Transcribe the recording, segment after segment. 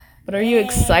But are you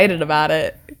excited about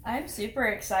it? I'm super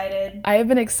excited. I have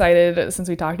been excited since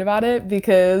we talked about it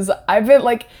because I've been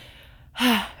like,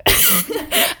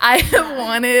 I have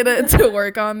wanted to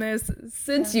work on this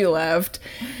since you left.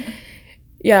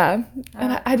 Yeah,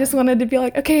 and I just wanted to be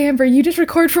like, okay, Amber, you just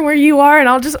record from where you are, and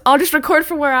I'll just record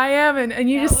from where I am, and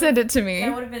you just send it to me.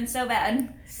 That would have been so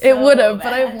bad. It would have,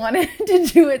 but I wanted to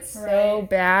do it so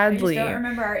badly. I just don't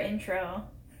remember our intro.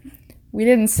 We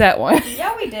didn't set one.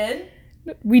 Yeah, we did.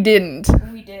 We didn't.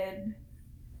 We did.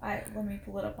 Let me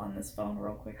pull it up on this phone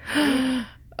real quick.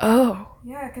 Oh.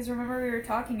 Yeah, because remember we were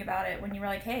talking about it when you were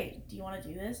like, hey, do you want to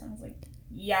do this? And I was like,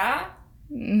 yeah.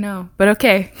 No, but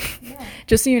okay. Yeah.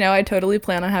 Just so you know, I totally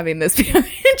plan on having this be our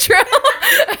intro.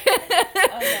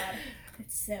 Oh, God.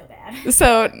 It's so bad.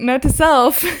 So, note to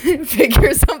self,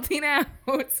 figure something out.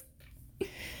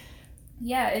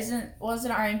 Yeah,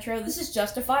 wasn't our intro? This is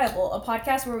Justifiable, a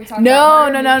podcast where we talk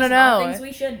about no. things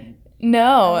we shouldn't.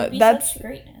 No, that's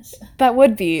greatness. That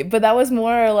would be, but that was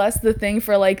more or less the thing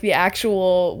for like the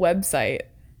actual website.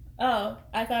 Oh,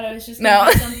 I thought it was just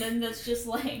gonna be something that's just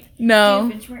like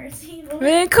Doofenshmirtz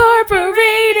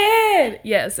Incorporated.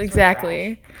 Yes,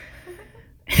 exactly.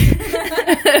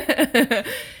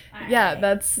 Yeah,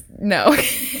 that's no.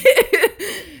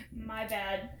 My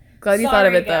bad. Glad you thought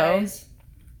of it though.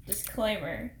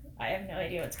 Disclaimer. I have no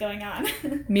idea what's going on.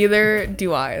 Neither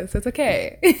do I, so it's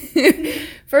okay.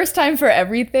 First time for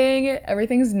everything.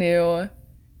 Everything's new.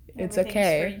 It's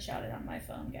okay. Everything's screenshotted on my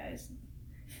phone, guys.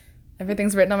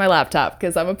 Everything's written on my laptop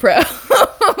because I'm a pro.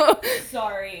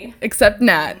 Sorry. Except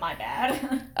Nat. My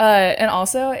bad. And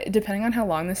also, depending on how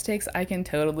long this takes, I can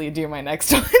totally do my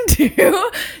next one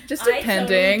too. Just depending.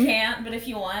 I totally can't, but if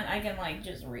you want, I can like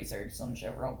just research some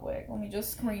shit real quick. Let me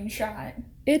just screenshot.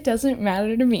 It doesn't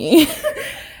matter to me.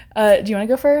 Do you want to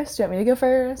go first? Do you want me to go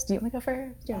first? Do you want me to go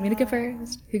first? Do you want me to go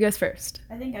first? Who goes first?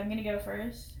 I think I'm gonna go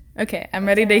first. Okay, I'm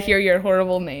ready to hear your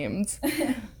horrible names.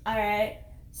 All right.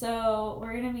 So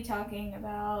we're gonna be talking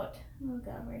about. Oh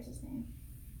God, where's his name?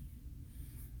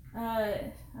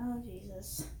 Oh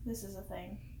Jesus, this is a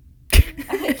thing.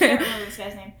 I can't remember this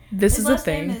guy's name. His last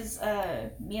name is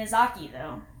Miyazaki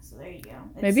though. So there you go.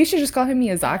 Maybe you should just call him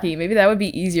Miyazaki. Maybe that would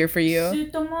be easier for you.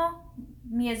 Tsutomu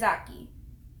Miyazaki.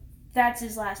 That's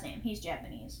his last name. He's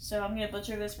Japanese. So I'm gonna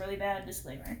butcher this really bad.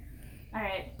 Disclaimer. All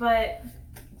right, but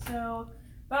so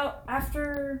about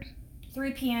after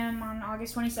 3 p.m. on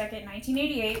August 22nd,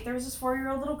 1988, there was this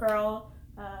 4-year-old little girl,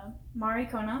 Mari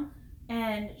Kona,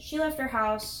 and she left her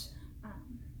house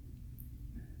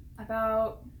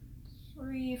about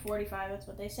 3:45, that's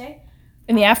what they say.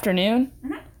 In the afternoon?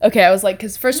 Mm-hmm. Okay, I was like,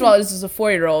 because first of all, this is a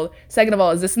 4-year-old. Second of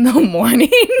all, is this in the morning?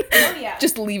 Oh, yeah.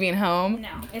 Just leaving home?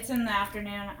 No, it's in the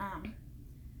afternoon.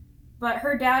 But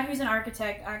her dad, who's an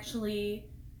architect, actually...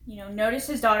 noticed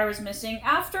his daughter was missing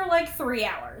after, 3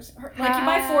 hours.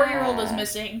 My 4-year-old was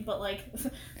missing, but,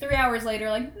 3 hours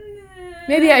later,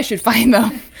 maybe I should find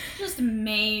them. Just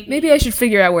maybe. Maybe I should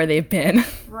figure out where they've been.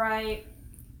 Right.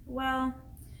 Well,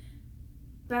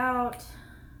 about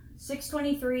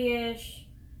 6:23-ish,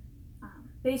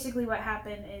 basically what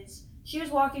happened is she was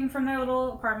walking from their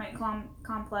little apartment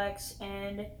complex,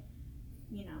 and...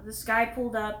 this guy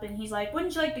pulled up and he's like,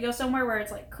 wouldn't you like to go somewhere where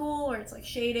it's cool or it's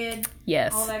shaded?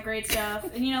 Yes. All that great stuff.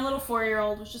 And little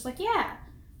 4-year-old was just like, yeah.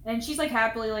 And she's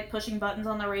happily pushing buttons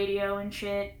on the radio and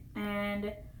shit.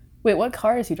 And wait, what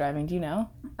car is he driving? Do you know?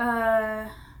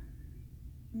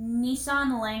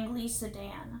 Nissan Langley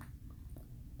sedan.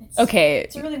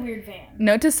 It's a really weird van.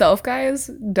 Note to self,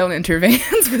 guys, don't enter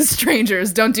vans with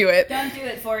strangers. Don't do it. Don't do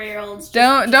it, 4-year-olds.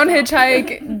 Don't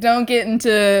hitchhike. Don't get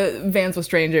into vans with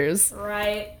strangers.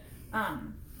 Right.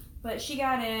 But she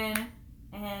got in,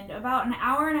 and about an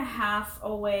hour and a half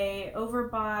away, over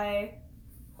by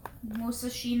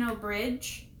Musashino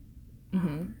Bridge,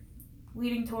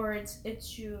 leading towards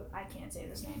I can't say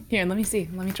this name. Here, let me see.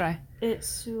 Let me try.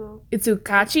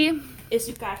 Itsukachi.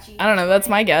 I don't know. That's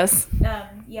my guess.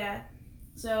 Yeah.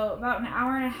 So about an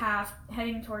hour and a half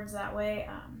heading towards that way.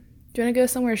 Do you want to go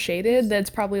somewhere shaded that's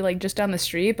probably just down the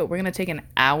street, but we're going to take an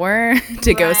hour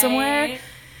to go somewhere?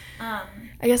 I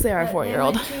guess they are a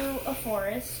 4-year-old. They went to a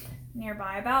forest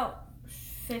nearby, about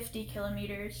 50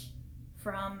 kilometers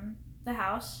from the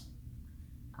house.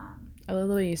 I love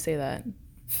the way you say that.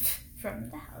 From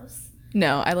the house.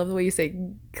 No, I love the way you say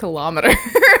kilometers.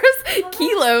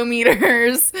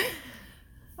 Kilometers.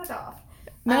 Fuck off.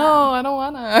 No, I don't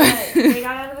want to. They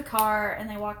got out of the car and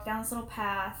they walked down this little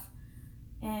path.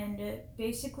 And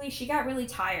basically she got really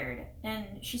tired. And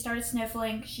she started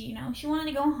sniffling. She wanted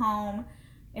to go home.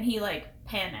 and he like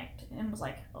panicked and was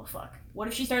like, oh fuck, what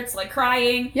if she starts like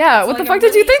crying? Yeah, It's, what the like, fuck a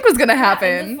did you really- think was gonna Yeah, and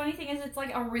happen? the funny thing is, it's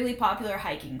like a really popular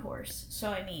hiking course. So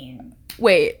I mean,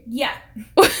 Wait. yeah.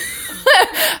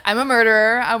 I'm a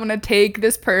murderer. I want to take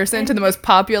this person to the most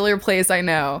popular place I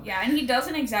know. Yeah, and he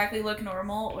doesn't exactly look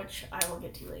normal, which I will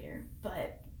get to later.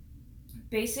 But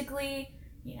basically,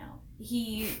 you know,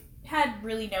 he had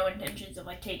really no intentions of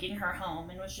like taking her home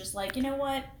and was just like, you know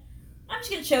what? I'm just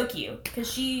gonna choke you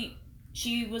because she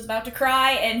was about to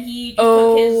cry and he just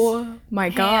took his Oh my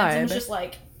hands and was god. just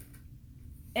like,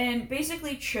 and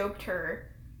basically choked her.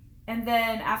 And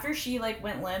then after she like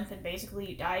went limp and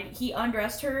basically died, he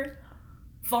undressed her,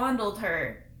 fondled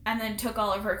her, and then took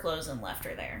all of her clothes and left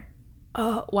her there.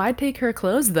 Why take her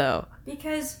clothes though?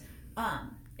 Because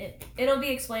it'll be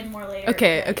explained more later.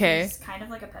 Okay, but okay. He's kind of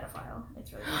like a pedophile.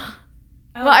 It's really weird.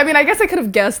 Well, I mean, I guess I could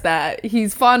have guessed that.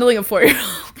 He's fondling a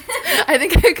 4-year-old. I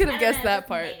think I could have I don't guessed know, that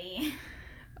part. maybe.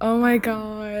 Oh my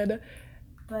god.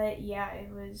 But yeah, it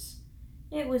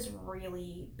was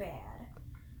really bad.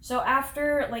 So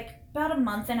after like about a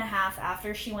month and a half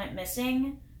after she went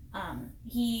missing,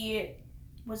 he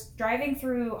was driving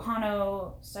through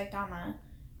Hano, Saitama,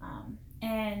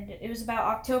 and it was about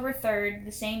October 3rd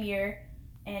the same year,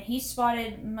 and he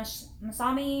spotted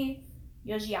Masami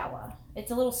Yojiawa.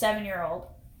 It's a little 7-year-old.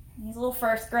 He's a little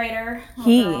first grader.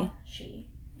 He. Girl. She.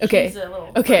 Okay. She's a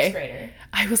little Okay. first grader.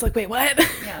 I was like, wait, what?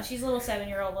 No, she's a little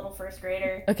 7-year-old, little first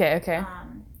grader. Okay, okay.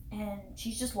 And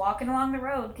she's just walking along the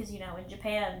road because, you know, in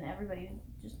Japan, everybody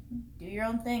just do your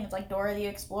own thing. It's like Dora the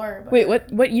Explorer. But Wait,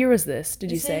 what year was this?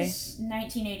 Did you this say? is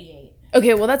 1988.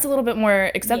 Okay, well that's a little bit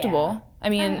more acceptable. I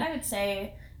mean, I would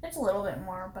say it's a little bit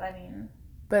more, but I mean,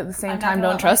 but at the same I'm not time, gonna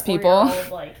don't let trust my people.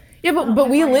 4-year-old, like, Yeah, Oh, but my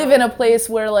we live in a 4-year-old. place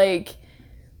where like,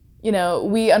 you know,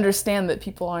 we understand that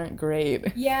people aren't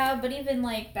great. yeah, but even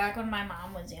like back when my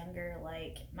mom was younger,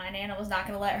 like my nana was not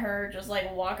gonna let her just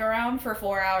like walk around for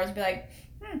 4 hours and be like,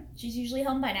 she's usually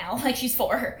home by now. Like she's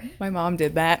 4. My mom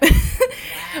did that.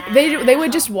 They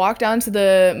would just walk down to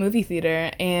the movie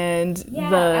theater and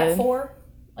at 4,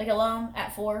 like alone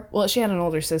at 4. Well, she had an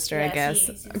older sister, I Yeah, guess.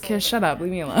 she's Okay, older, shut up. yeah.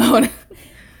 Leave me alone.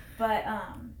 But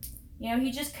you know,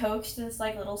 he just coaxed this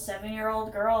like little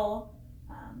 7-year-old girl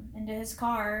into his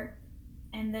car,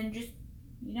 and then just,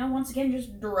 you know, once again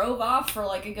just drove off for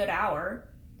like a good hour,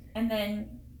 and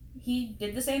then he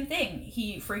did the same thing.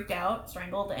 He freaked out,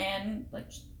 strangled, and like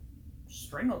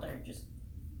strangled her. Just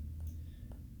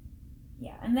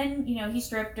yeah, and then you know he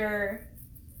stripped her,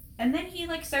 and then he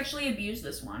like sexually abused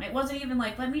this one. It wasn't even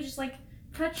like, let me just like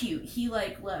touch you. He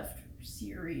like left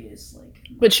serious like.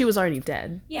 But she was already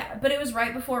dead. Yeah, but it was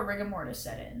right before rigor mortis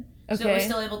set in. So it was Okay.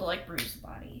 still able to like bruise the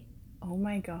body. Oh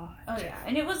my god. Oh yeah,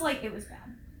 and it was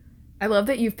bad. I love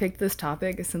that you've picked this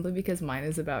topic simply because mine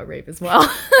is about rape as well.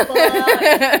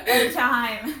 Every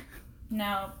time.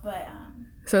 No, but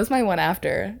So it's my one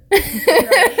after.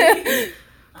 right.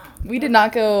 We did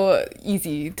not go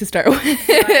easy to start with.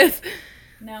 Right.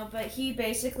 No, but he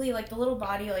basically like the little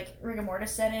body like rigor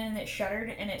mortis set in and it shuddered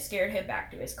and it scared him back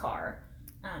to his car.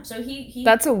 So he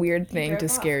That's a weird he thing drove to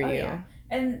off. scare Oh, you. yeah.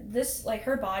 And this like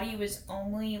her body was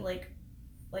only like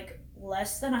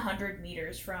less than 100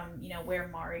 meters from, you know, where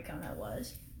Marikona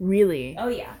was. Really? Oh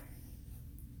yeah.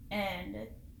 And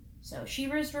so she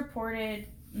was reported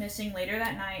missing later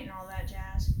that night and all that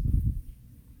jazz.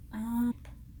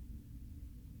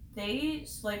 They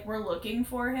like were looking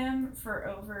for him for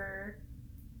over,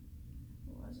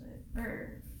 what was it?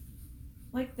 Or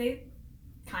like they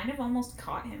kind of almost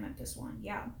caught him at this one.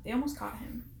 Yeah, they almost caught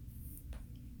him.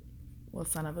 Well,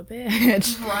 son of a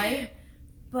bitch. Right?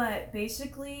 But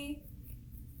basically,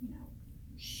 you know,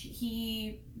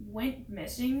 he went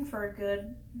missing for a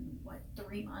good,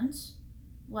 3 months?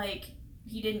 Like,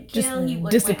 he didn't Just kill, he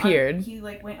like, disappeared. He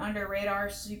like went under radar,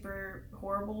 super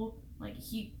horrible. Like,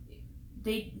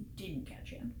 they didn't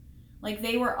catch him. Like,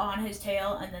 they were on his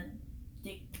tail and then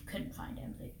they couldn't find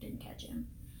him. They didn't catch him.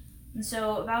 And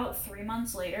so about 3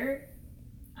 months later,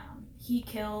 he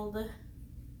killed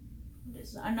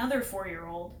another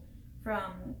 4-year-old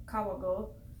from Kawago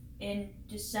in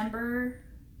December,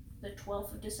 the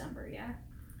 12th of December, yeah.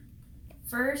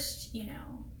 First, you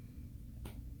know,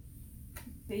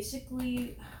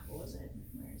 basically, what was it?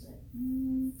 Where is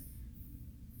it?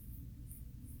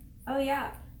 Oh,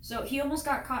 yeah. So he almost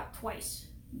got caught twice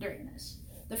during this.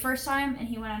 The first time, and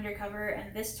he went undercover,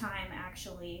 and this time,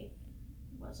 actually,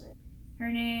 what was it? Her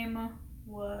name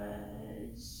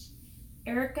was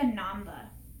Erica Namba.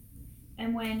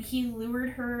 And when he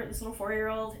lured her, this little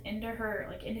 4-year-old, into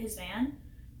his van,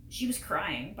 she was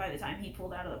crying by the time he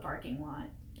pulled out of the parking lot.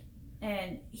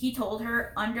 And he told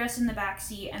her, undress in the back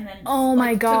seat, and then Oh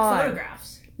my God. took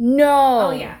photographs. No.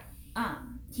 Oh yeah.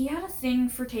 He had a thing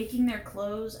for taking their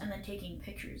clothes and then taking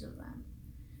pictures of them.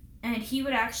 And he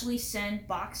would actually send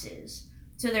boxes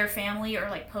to their family or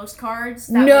like postcards.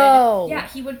 No. Yeah,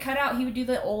 he would do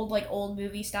the old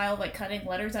movie style of like cutting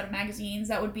letters out of magazines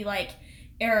that would be like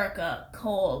Erica,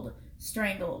 cold,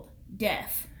 strangled,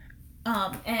 death.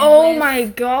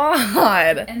 My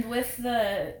God. And with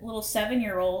the little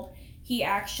 7-year-old, he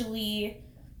actually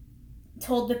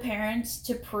told the parents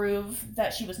to prove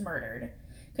that she was murdered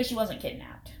because she wasn't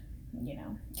kidnapped,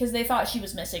 because they thought she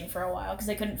was missing for a while because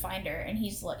they couldn't find her, and he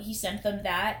sent them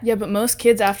that. Yeah, but most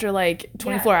kids after like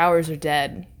 24 hours are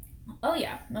dead. Oh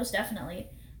yeah, most definitely.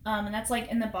 And that's like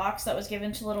in the box that was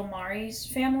given to little Mari's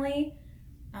family.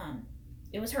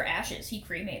 It was her ashes. He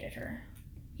cremated her.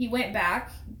 He went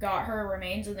back, got her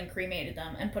remains, and then cremated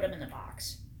them and put them in the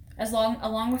box,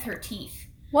 along with her teeth.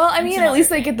 Well, I mean, at least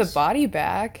they get the body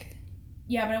back.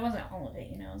 Yeah, but it wasn't all of it,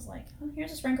 It was like, oh,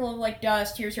 here's a sprinkle of like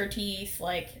dust, here's her teeth,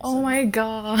 like. Oh my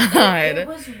God. It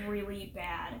was really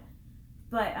bad.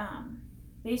 But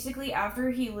basically after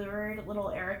he lured little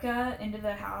Erica into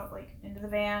the house, like into the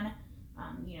van,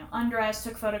 undressed,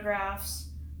 took photographs,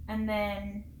 and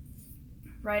then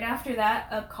right after that,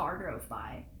 a car drove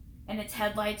by, and its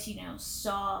headlights,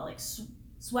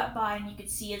 swept by, and you could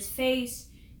see his face.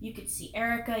 You could see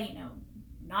Erica,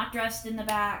 not dressed in the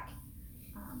back.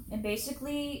 And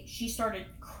basically, she started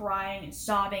crying and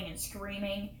sobbing and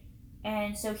screaming.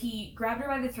 And so he grabbed her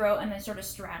by the throat and then started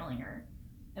straddling her.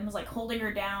 And was, holding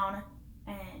her down.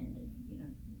 And,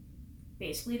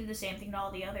 basically did the same thing to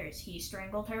all the others. He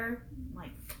strangled her,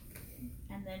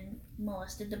 and then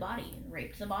molested the body and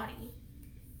raped the body.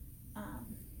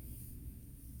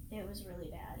 It was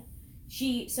really bad.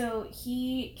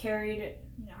 He carried,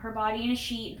 her body in a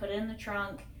sheet and put it in the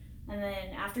trunk. And then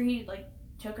after he,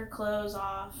 took her clothes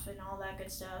off and all that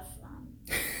good stuff.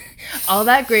 All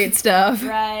that great stuff.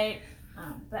 Right.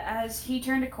 But as he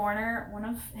turned a corner, one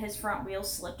of his front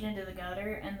wheels slipped into the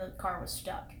gutter and the car was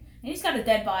stuck. And he's got a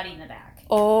dead body in the back.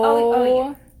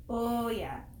 Oh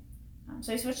yeah.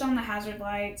 So he switched on the hazard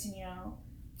lights and,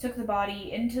 took the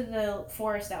body into the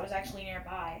forest that was actually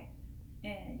nearby.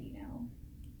 And,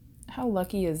 How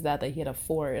lucky is that he had a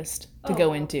forest to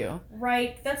go into?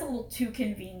 Right. That's a little too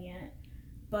convenient.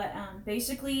 But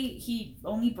basically, he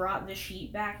only brought the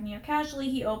sheet back, and, casually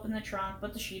he opened the trunk,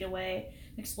 put the sheet away,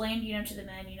 explained, to the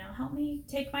men, help me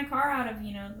take my car out of,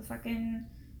 the fucking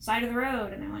side of the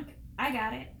road. And I'm like, I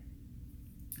got it.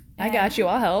 I got you,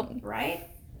 I'll help. Right?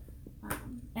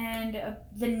 And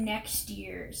the next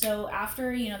year, so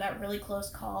after, that really close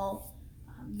call,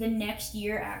 the next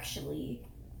year, actually,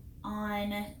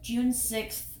 on June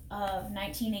 6th of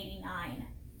 1989,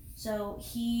 so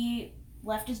he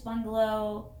left his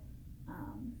bungalow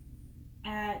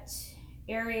at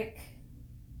Ariake?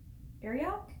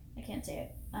 I can't say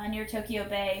it. Near Tokyo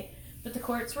Bay. But the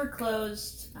courts were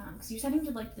closed because he was heading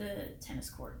to, the tennis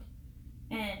court.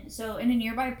 And so in a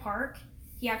nearby park,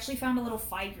 he actually found a little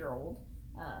 5-year-old,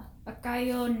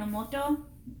 Akayo Nomoto,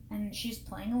 and she's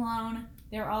playing alone.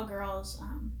 They're all girls.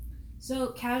 So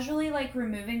casually,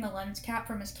 removing the lens cap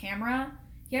from his camera,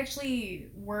 he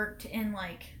actually worked in,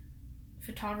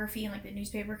 photography and the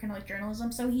newspaper kind of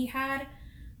journalism, so he had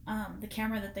the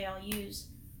camera that they all use,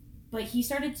 but he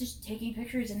started just taking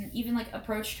pictures and even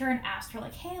approached her and asked her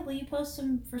hey, will you pose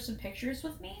some pictures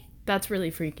with me? That's really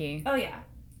freaky. Oh yeah.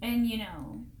 And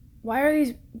why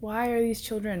are these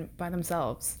children by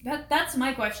themselves? That's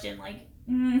my question.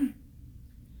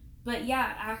 But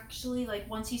yeah, actually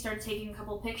once he started taking a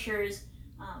couple pictures,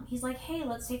 he's like, hey,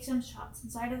 let's take some shots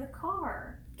inside of the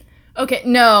car. Okay,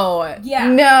 no. Yeah.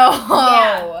 No.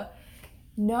 Yeah.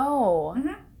 No.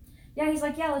 Mm-hmm. Yeah, he's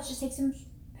like, yeah, let's just take some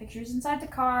pictures inside the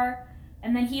car.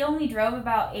 And then he only drove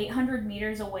about 800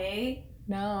 meters away.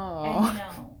 No. And,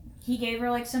 he gave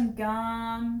her, some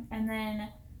gum, and then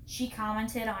she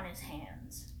commented on his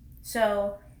hands.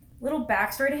 So, little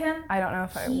backstory to him. I don't know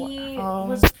if he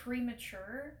was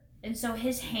premature, and so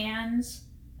his hands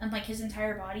and, his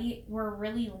entire body were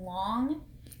really long.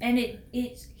 And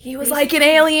he was like an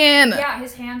alien. Yeah,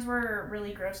 his hands were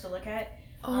really gross to look at.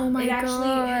 Oh my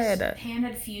God. His hand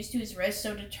had fused to his wrist,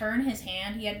 so to turn his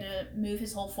hand, he had to move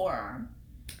his whole forearm.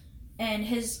 And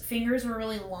his fingers were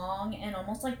really long and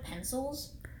almost like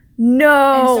pencils.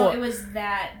 No. And so it was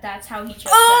that's how he chose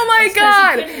Oh my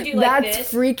God. He couldn't do that's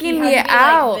this. Freaking he me had to do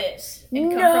out. This and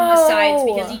come from the sides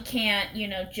because he can't,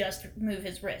 just move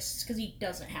his wrists because he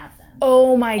doesn't have them.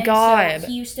 Oh my God. So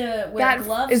he used to wear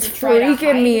gloves That is to try to hide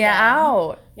freaking me them.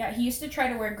 out. Yeah, he used to try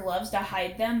to wear gloves to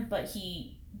hide them, but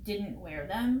he didn't wear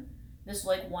them this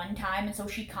one time, and so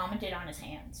she commented on his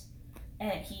hands.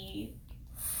 And he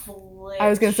flipped. I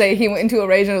was gonna say he went into a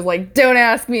rage and was like, "Don't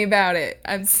ask me about it.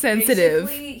 I'm sensitive."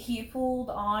 Basically, he pulled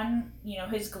on,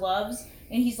 his gloves,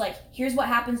 and he's like, "Here's what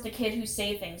happens to kids who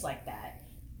say things like that,"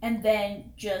 and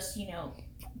then just,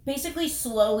 basically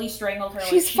slowly strangled her.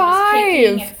 She's like she 5. was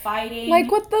kicking and fighting.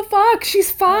 Like, what the fuck?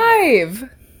 She's 5.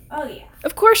 Oh yeah.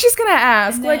 Of course she's gonna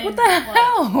ask. And Like, then, what the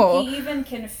hell? He even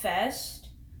confessed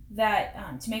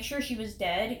that to make sure she was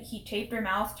dead, he taped her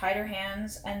mouth, tied her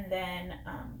hands, and then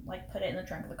put it in the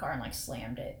trunk of the car and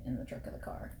slammed it in the trunk of the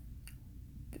car.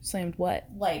 Slammed what?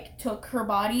 Took her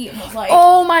body and was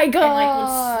oh my god,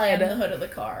 and would slam the hood of the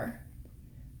car.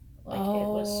 It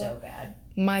was so bad.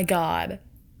 My god.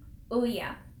 Oh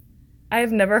yeah.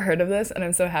 I've never heard of this, and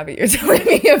I'm so happy you're telling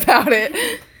me about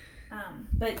it.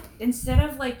 But instead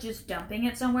of just dumping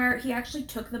it somewhere, he actually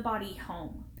took the body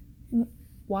home.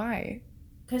 Why?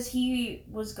 Because he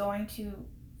was going to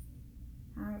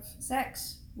have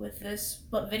sex with this,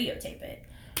 but videotape it.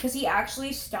 Because he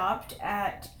actually stopped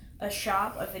at a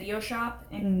video shop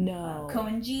in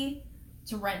Koenji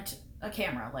to rent a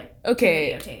camera, to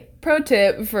videotape. Pro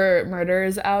tip for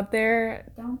murderers out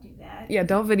there. Don't do that. Yeah,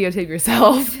 don't videotape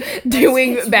yourself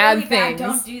doing it's bad really things. Bad.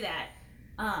 Don't do that.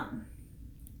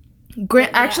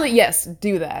 Actually, yes,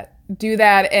 do that. Do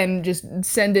that and just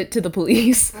send it to the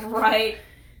police. Right.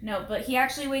 No, but he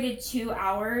actually waited 2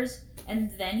 hours,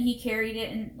 and then he carried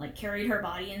it and carried her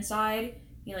body inside.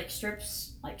 He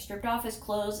stripped off his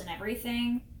clothes and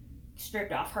everything,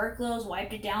 stripped off her clothes,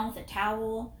 wiped it down with a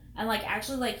towel, and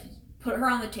actually put her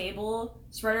on the table,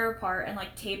 spread her apart, and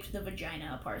taped the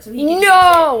vagina apart so he could use it.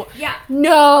 Yeah.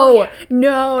 No. Yeah.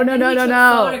 No.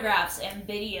 Photographs and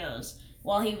videos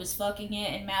while he was fucking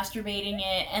it and masturbating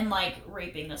it and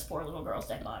raping this poor little girl's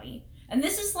dead body. And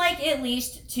this is at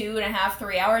least 2.5,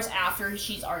 3 hours after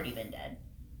she's already been dead.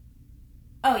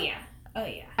 Oh yeah.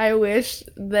 I wish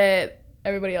that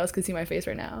everybody else could see my face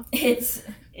right now. It's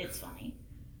funny.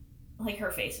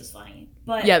 Her face is funny.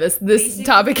 But yeah, this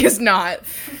topic is not.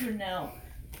 No.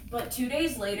 But 2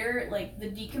 days later, the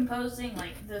decomposing,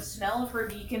 the smell of her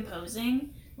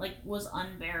decomposing, was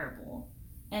unbearable.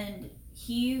 And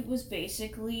he was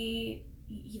basically,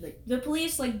 the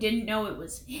police, didn't know it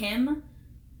was him,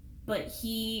 but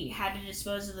he had to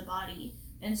dispose of the body.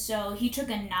 And so he took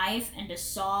a knife and a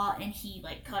saw, and he,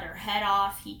 cut her head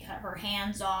off, he cut her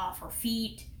hands off, her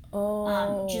feet,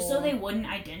 just so they wouldn't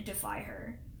identify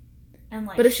her. And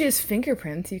but if she has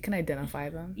fingerprints, you can identify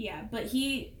them. Yeah, but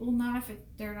not if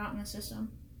they're not in the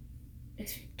system.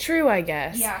 It's true, I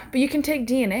guess. Yeah. But you can take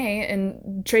DNA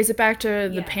and trace it back to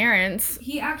the parents.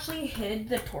 He actually hid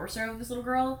the torso of this little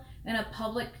girl in a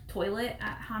public toilet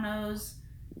at Hano's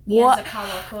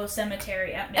Yazakawako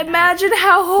Cemetery at midnight. Imagine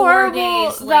how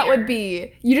horrible that would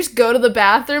be. You just go to the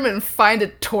bathroom and find a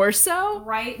torso?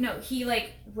 Right? No, he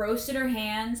roasted her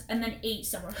hands and then ate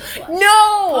some of her flesh. No!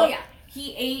 Oh yeah.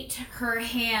 He ate her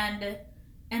hand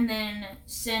and then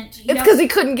sent... It's because he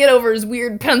couldn't get over his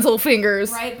weird pencil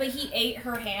fingers. Right, but he ate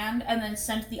her hand and then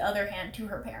sent the other hand to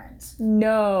her parents.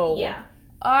 No. Yeah.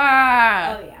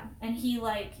 Ah. Oh, yeah. And he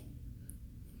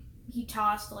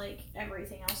tossed,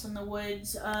 everything else in the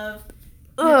woods of...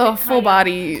 Ugh, full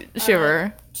body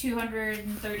shiver.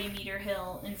 230-meter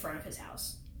hill in front of his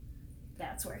house.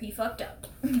 That's where he fucked up.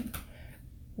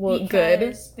 Well,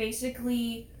 because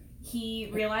basically... He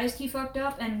realized he fucked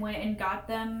up and went and got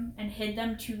them and hid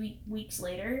them 2 weeks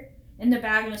later in the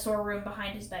bag in a storeroom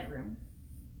behind his bedroom.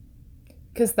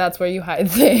 Because that's where you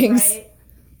hide things. Right?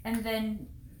 And then,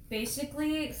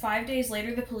 basically, 5 days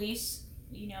later, the police,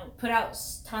 put out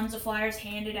tons of flyers,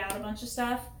 handed out a bunch of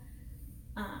stuff.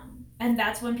 And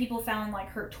that's when people found,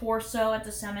 her torso at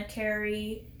the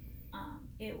cemetery.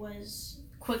 It was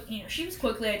quick, she was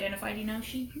quickly identified,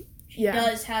 she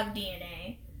does have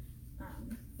DNA.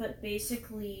 But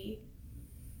basically,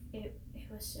 it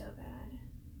was so bad.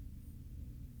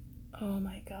 Oh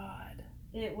my god.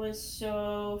 It was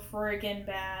so friggin'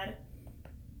 bad.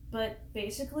 But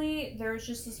basically, there's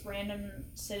just this random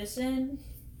citizen.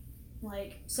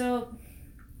 So,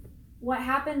 what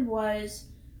happened was,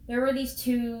 there were these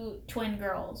 2 twin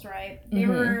girls, right? They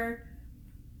were,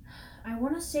 I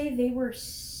want to say they were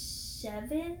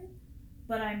 7,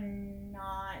 but I'm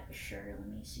not sure. Let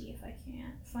me see if I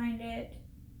can't find it.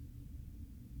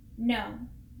 No,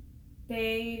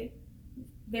 they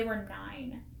were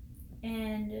 9,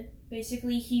 and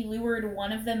basically he lured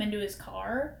one of them into his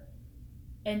car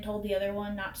and told the other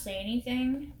one not to say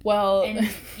anything. Well, and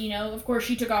of course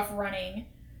she took off running,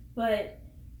 but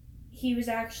he was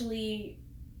actually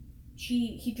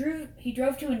he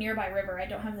drove to a nearby river. I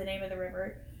don't have the name of the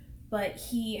river, but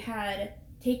he had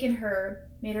taken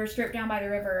her, made her strip down by the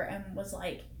river, and was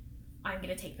I'm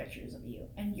going to take pictures of you,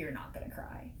 and you're not going to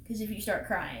cry. Because if you start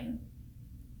crying,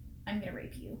 I'm going to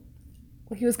rape you.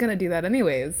 Well, he was gonna do that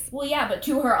anyways. Well, yeah, but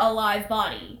to her alive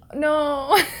body.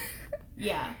 No.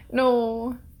 Yeah.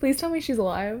 No. Please tell me she's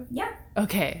alive. Yeah.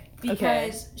 Okay.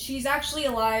 Because she's actually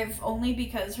alive only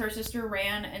because her sister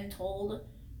ran and told,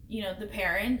 the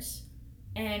parents,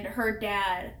 and her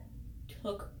dad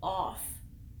took off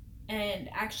and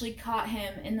actually caught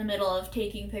him in the middle of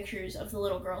taking pictures of the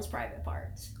little girl's private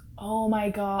parts. Oh my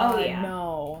god. Oh, yeah.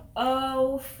 No.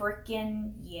 Oh,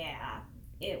 frickin' yeah.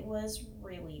 It was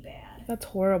really bad. That's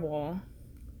horrible.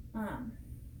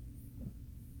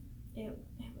 It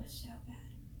was so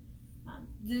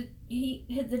bad.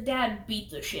 The dad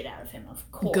beat the shit out of him,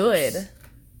 of course. Good.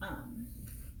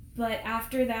 But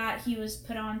after that, he was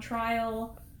put on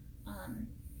trial,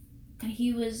 and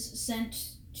he was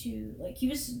sent to,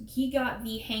 he got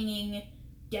the hanging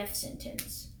death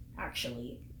sentence,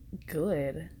 actually.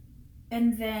 Good.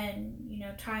 And then,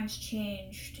 times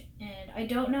changed, and I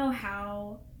don't know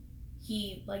how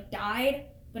he, died,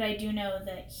 but I do know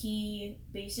that he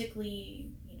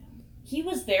basically, he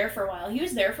was there for a while. He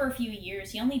was there for a few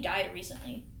years. He only died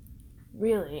recently.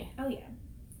 Really? Oh, yeah.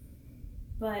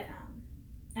 But,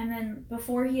 and then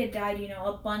before he had died,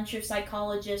 a bunch of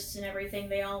psychologists and everything,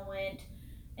 they all went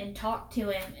and talked to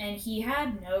him, and he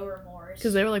had no remorse.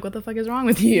 Because they were like, what the fuck is wrong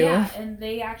with you? Yeah, and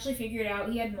they actually figured out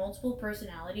he had multiple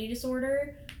personality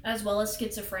disorder, as well as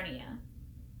schizophrenia.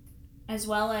 As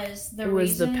well as It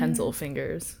was the pencil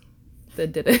fingers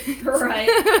that did it. Right.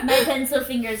 My pencil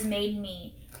fingers made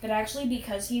me. But actually,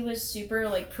 because he was super,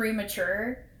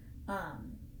 premature,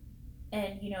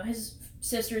 and, his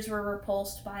sisters were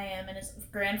repulsed by him, and his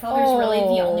grandfather's really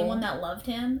the only one that loved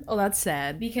him. Oh, that's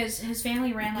sad. Because his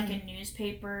family ran, a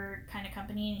newspaper kind of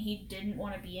company, and he didn't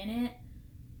want to be in it.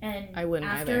 And I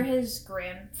wouldn't after either. his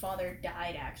grandfather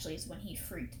died, actually, is when he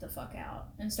freaked the fuck out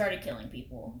and started killing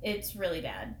people. It's really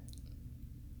bad.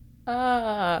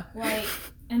 And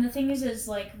the thing is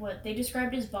what they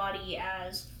described his body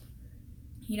as,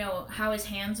 how his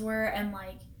hands were, and,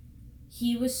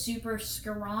 he was super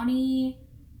scrawny,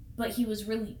 but he was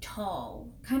really tall.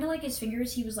 Kind of like his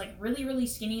fingers, he was, really, really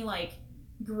skinny,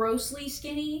 grossly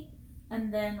skinny,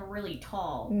 and then really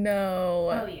tall. No.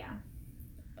 Oh, yeah.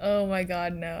 Oh, my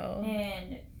God, no.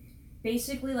 And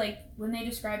basically, when they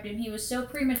described him, he was so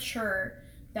premature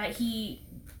that he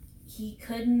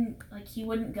couldn't, he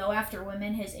wouldn't go after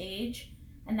women his age.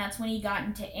 And that's when he got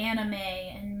into anime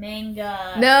and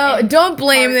manga. No, don't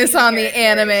blame this on the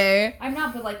anime. I'm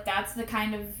not, but, that's the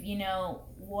kind of,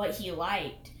 what he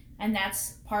liked. And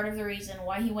that's part of the reason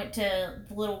why he went to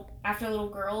after little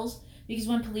girls. Because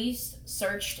when police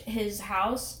searched his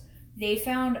house, they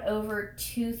found over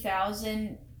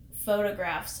 2,000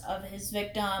 photographs of his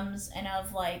victims and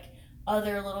of,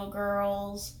 other little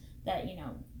girls that,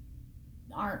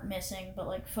 aren't missing,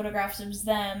 but photographs of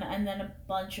them, and then a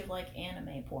bunch of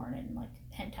anime porn and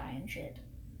hentai and shit.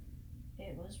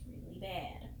 It was really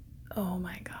bad. Oh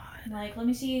my god. Let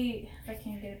me see if I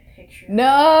can get a picture.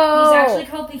 No! He's actually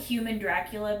called the Human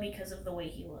Dracula because of the way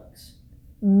he looks.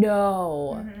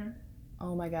 No. Mm-hmm.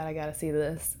 Oh my god, I gotta see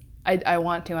this. I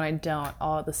want to and I don't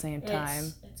all at the same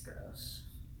time. It's gross.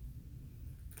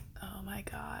 Oh my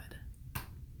god.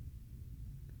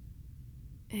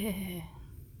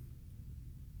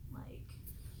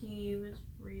 He was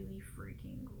really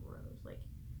freaking gross.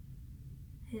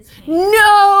 His hands.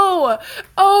 No!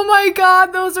 Oh my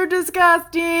god, those are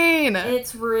disgusting!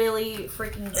 It's really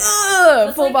freaking bad.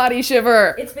 Ugh, full body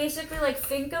shiver. It's basically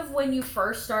think of when you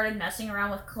first started messing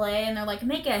around with clay and they're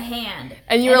make a hand.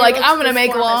 And you were I'm gonna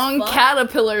make long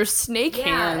caterpillar snake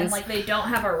hands. And they don't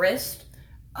have a wrist.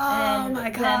 Oh my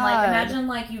god. Then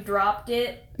imagine you dropped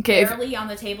it barely on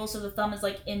the table so the thumb is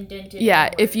indented.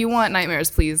 Yeah, if you want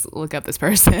nightmares, please look up this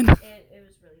person. It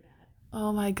was really bad.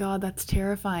 Oh my god, that's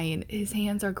terrifying. His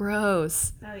hands are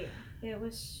gross. Oh yeah, it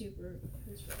was super. It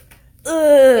was really bad.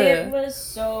 Ugh. It was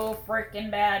so freaking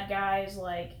bad, guys.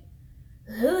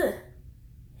 Ugh.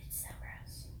 It's so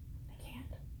gross. I can't.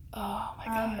 Oh my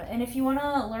god. And if you want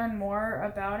to learn more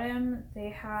about him, they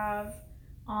have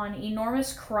on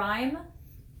Enormous Crime.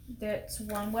 That's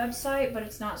one website, but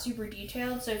it's not super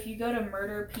detailed. So if you go to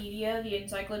Murderpedia, the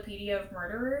Encyclopedia of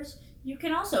Murderers, you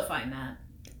can also find that.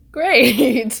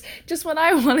 Great. Just what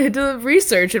I wanted to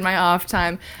research in my off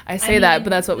time. I say that,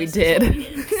 but that's what we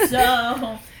did.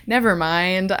 So never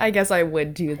mind. I guess I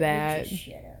would do that.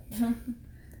 Shut up.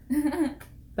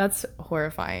 That's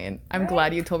horrifying. I'm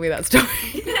glad you told me that story.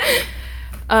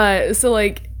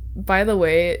 So by the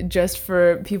way, just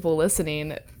for people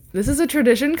listening, this is a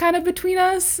tradition kind of between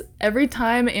us. Every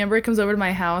time Amber comes over to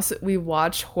my house, we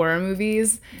watch horror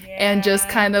movies and just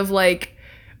kind of like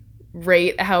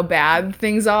rate how bad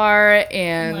things are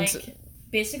and like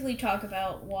basically talk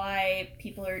about why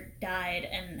people are died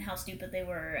and how stupid they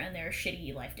were and their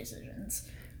shitty life decisions.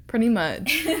 Pretty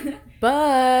much.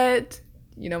 But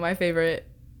you know my favorite.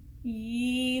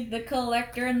 The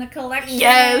Collector and the Collection.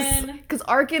 Yes, because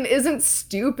Arkin isn't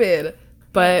stupid.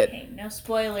 But hey, no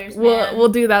spoilers, man. We'll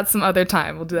do that some other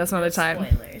time. We'll do that some other time.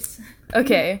 Spoilers.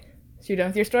 Okay. So you're done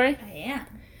with your story? I am.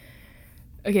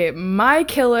 Okay, my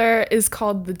killer is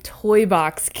called the Toy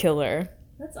Box Killer.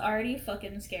 That's already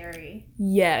fucking scary.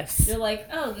 Yes. You're like,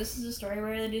 oh, this is a story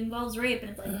where it involves rape,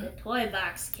 and it's like the Toy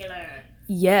Box Killer.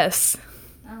 Yes.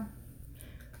 Oh.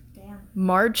 Damn.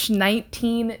 March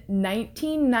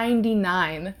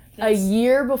 1999. A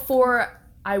year before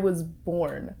I was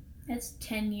born. That's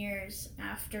 10 years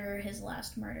after his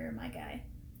last murder, my guy.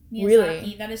 Miyazaki,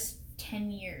 Really? That is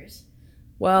 10 years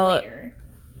Well, later.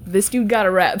 This dude got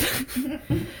a rep.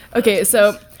 Okay,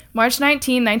 so March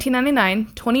 19, 1999,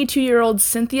 22-year-old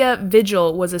Cynthia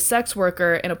Vigil was a sex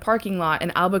worker in a parking lot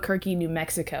in Albuquerque, New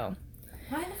Mexico.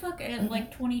 Why the fuck, at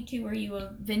like 22, are you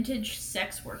a vintage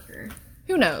sex worker?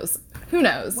 Who knows? Who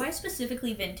knows? Why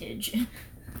specifically vintage?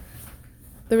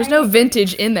 There was no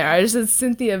vintage in there. I just said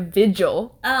Cynthia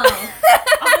Vigil. Oh.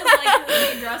 I was like, was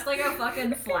he dressed like a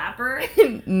fucking flapper?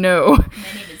 No.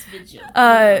 My name is Vigil.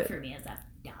 For me as that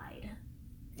died.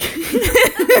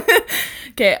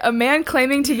 Okay, a man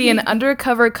claiming to be an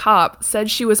undercover cop said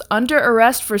she was under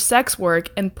arrest for sex work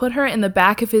and put her in the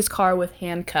back of his car with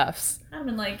handcuffs. I've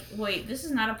been like, wait, this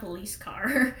is not a police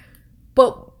car.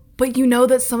 But you know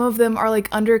that some of them are like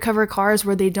undercover cars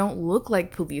where they don't look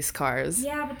like police cars.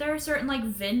 Yeah, but there are certain like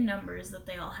VIN numbers that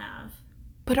they all have.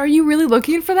 But are you really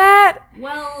looking for that?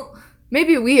 Well,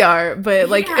 maybe we are, but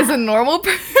like is a normal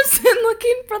person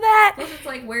looking for that? Plus it's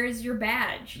like, where's your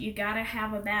badge? You gotta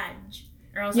have a badge.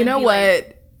 Or else You know what?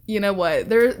 Like, you know what?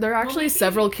 There are actually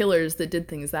several killers that did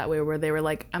things that way where they were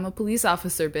like, I'm a police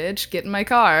officer, bitch. Get in my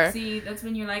car. See, that's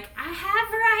when you're like, I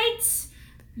have rights.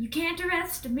 You can't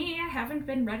arrest me. I haven't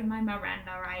been read my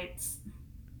Miranda rights.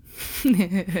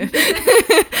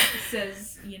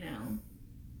 Says, you know,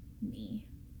 me.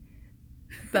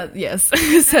 That yes,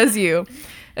 says you.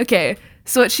 Okay,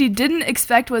 so what she didn't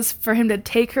expect was for him to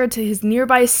take her to his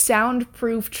nearby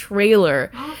soundproof trailer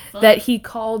that he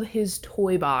called his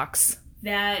toy box.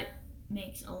 That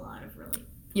makes a lot of really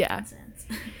sense.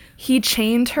 He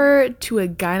chained her to a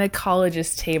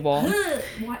gynecologist table.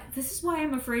 This is why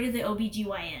I'm afraid of the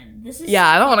OBGYN.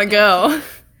 I don't want to go.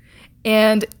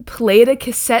 And played a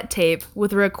cassette tape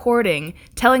with a recording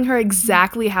telling her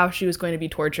exactly how she was going to be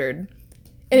tortured.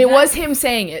 And it was him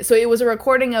saying it, so it was a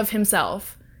recording of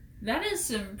himself. That is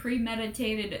some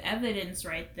premeditated evidence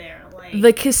right there. Like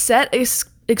the cassette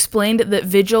explained that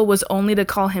Vigil was only to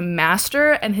call him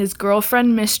master and his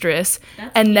girlfriend mistress,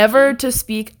 and never to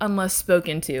speak unless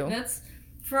spoken to. That's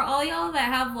for all y'all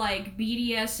that have like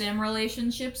BDSM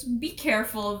relationships. Be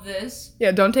careful of this.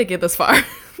 Yeah, don't take it this far.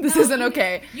 This isn't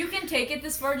okay. You can take it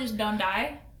this far, just don't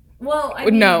die. Well, I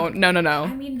mean, no. I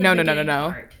mean,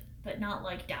 No. Part, but not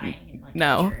like dying. In, like,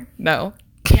 no. nature. No.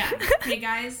 Yeah. Hey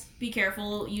guys, be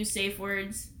careful. Use safe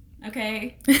words.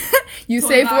 Okay. Use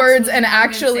safe words and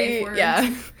actually,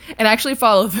 and actually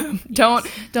follow them. Yes.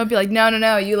 Don't be like,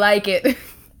 no, you like it.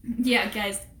 Yeah,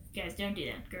 guys, don't do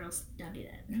that. Girls, don't do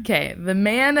that. Okay, the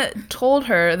man told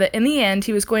her that in the end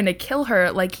he was going to kill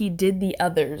her like he did the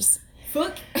others.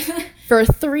 Fuck. For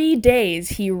 3 days,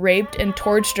 he raped and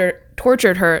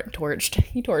tortured her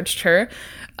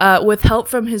with help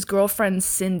from his girlfriend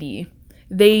Cindy.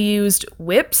 They used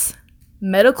whips,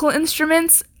 medical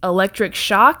instruments, electric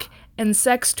shock, and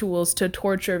sex tools to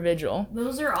torture Vigil.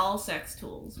 Those are all sex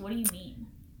tools. What do you mean?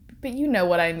 But you know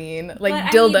what I mean.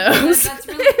 Like dildos. That's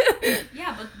really,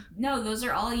 yeah, but no, those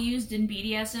are all used in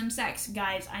BDSM sex.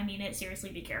 Guys, I mean it.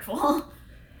 Seriously, be careful.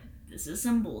 This is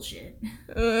some bullshit.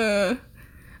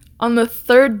 On the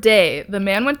 3rd day, the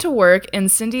man went to work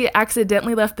and Cindy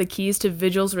accidentally left the keys to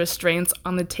Vigil's restraints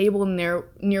on the table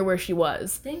near where she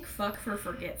was. Thank fuck for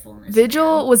forgetfulness.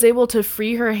 Vigil was able to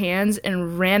free her hands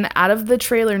and ran out of the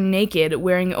trailer naked,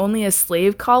 wearing only a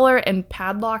slave collar and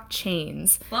padlock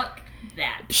chains. Fuck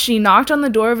that. She knocked on the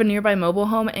door of a nearby mobile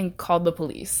home and called the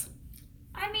police.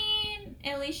 I mean,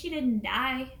 at least she didn't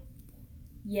die.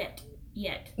 Yet.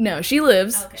 No, she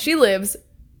lives. Okay. She lives,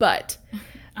 but...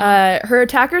 her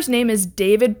attacker's name is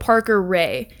David Parker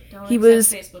Ray. Don't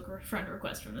accept Facebook friend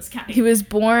request from this guy. He was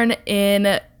born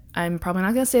in, I'm probably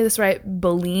not going to say this right,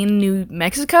 Belen, New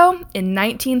Mexico in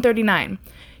 1939.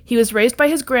 He was raised by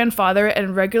his grandfather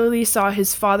and regularly saw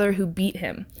his father who beat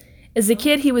him. As a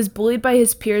kid, he was bullied by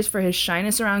his peers for his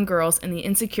shyness around girls, and the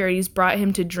insecurities brought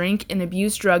him to drink and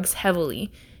abuse drugs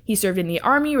heavily. He served in the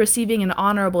army, receiving an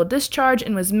honorable discharge,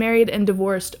 and was married and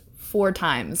divorced 4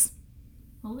 times.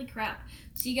 Holy crap.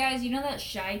 See, guys, you know that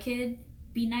shy kid?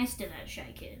 Be nice to that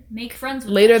shy kid. Make friends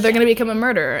with Later, that they're shy going to kid. become a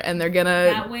murderer, and they're going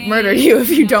That to way, murder you if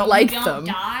you don't like don't them.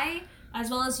 Die, as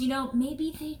well as,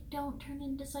 maybe they don't turn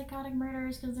into psychotic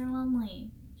murderers because they're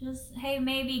lonely. Just, hey,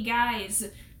 maybe, guys,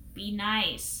 be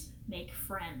nice. Make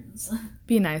friends.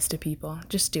 Be nice to people.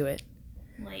 Just do it.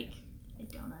 I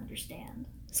don't understand.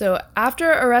 So,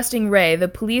 after arresting Ray, the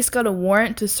police got a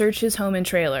warrant to search his home and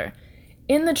trailer.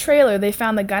 In the trailer, they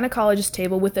found the gynecologist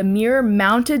table with a mirror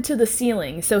mounted to the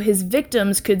ceiling so his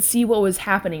victims could see what was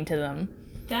happening to them.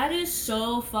 That is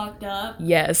so fucked up.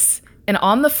 Yes. And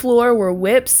on the floor were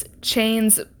whips,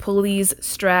 chains, pulleys,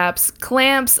 straps,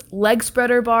 clamps, leg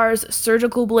spreader bars,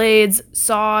 surgical blades,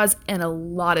 saws, and a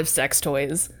lot of sex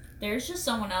toys. There's just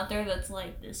someone out there that's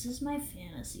like, this is my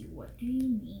fantasy. What do you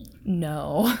mean?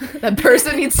 No. That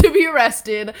person needs to be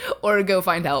arrested or go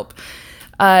find help.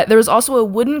 There was also a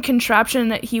wooden contraption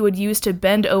that he would use to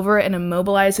bend over and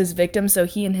immobilize his victims so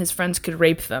he and his friends could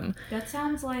rape them. That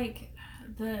sounds like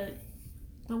the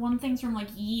one things from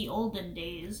ye olden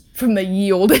days. From the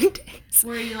ye olden days.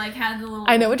 Where you had the little...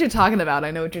 I know what you're talking about.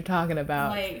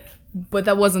 But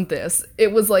that wasn't this.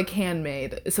 It was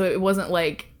handmade. So it wasn't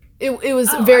It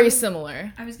was very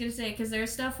similar. I was going to say, because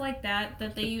there's stuff like that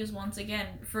they use, once again,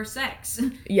 for sex.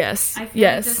 Yes. I feel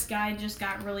like this guy just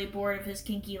got really bored of his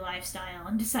kinky lifestyle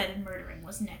and decided murdering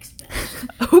was next best.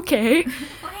 Okay.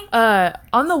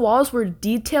 On the walls were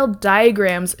detailed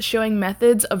diagrams showing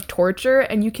methods of torture,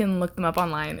 and you can look them up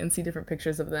online and see different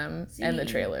pictures of them and the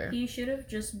trailer. He should have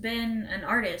just been an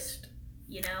artist,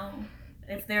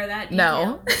 if they're that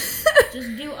detailed. No.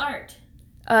 Just do art.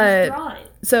 Draw it.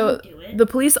 So do it. The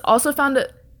police also found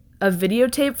a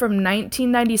videotape from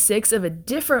 1996 of a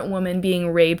different woman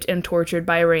being raped and tortured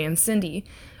by Ray and Cindy.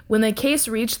 When the case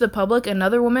reached the public,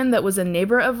 another woman that was a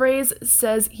neighbor of Ray's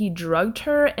says he drugged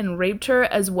her and raped her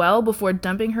as well before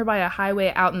dumping her by a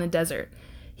highway out in the desert.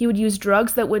 He would use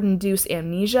drugs that would induce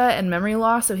amnesia and memory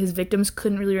loss, so his victims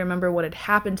couldn't really remember what had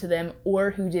happened to them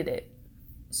or who did it.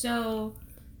 So...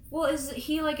 Well, is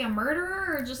he a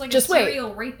murderer or just a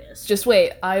serial rapist? Just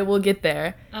wait. I will get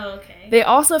there. Oh, okay. They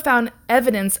also found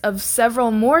evidence of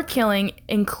several more killing,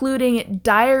 including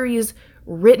diaries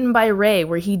written by Ray,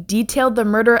 where he detailed the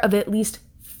murder of at least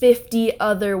 50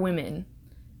 other women.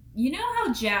 You know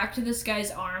how jacked this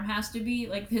guy's arm has to be?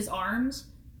 His arms?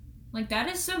 That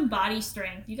is some body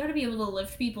strength. You gotta be able to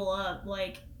lift people up.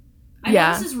 I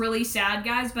know this is really sad,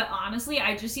 guys, but honestly,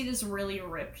 I just see this really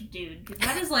ripped dude. Because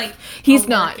that is He's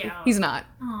not. Workout. He's not.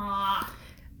 Aww.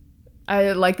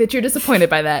 I like that you're disappointed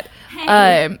by that.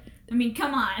 Hey,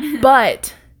 come on.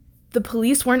 But the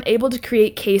police weren't able to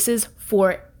create cases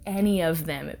for any of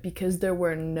them because there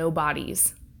were no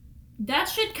bodies. That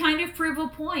should kind of prove a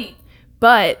point.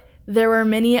 But there were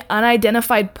many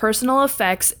unidentified personal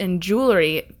effects and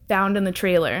jewelry found in the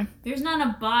trailer. There's not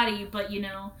a body, but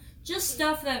just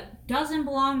stuff that doesn't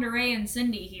belong to Ray and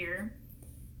Cindy here.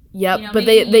 Yep, but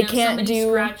they can't do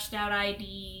scratched out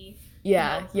ID.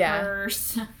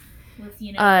 Purse with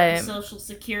the social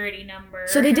security number.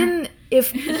 So they didn't. If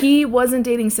he wasn't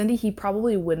dating Cindy, he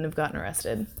probably wouldn't have gotten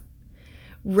arrested.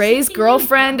 Ray's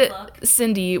girlfriend,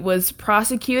 Cindy, was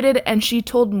prosecuted, and she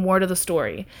told more to the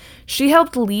story. She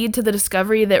helped lead to the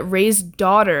discovery that Ray's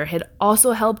daughter had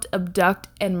also helped abduct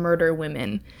and murder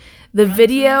women. The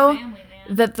video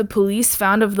that the police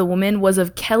found of the woman was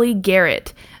of Kelly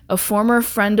Garrett, a former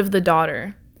friend of the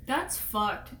daughter. That's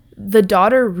fucked. The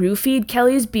daughter roofied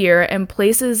Kelly's beer and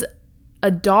places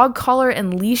a dog collar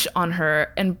and leash on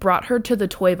her and brought her to the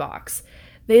toy box.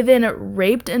 They then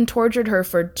raped and tortured her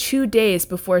for 2 days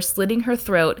before slitting her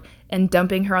throat and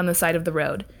dumping her on the side of the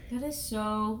road. That is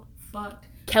so fucked.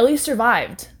 Kelly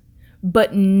survived,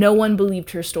 but no one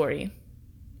believed her story.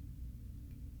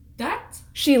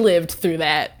 She lived through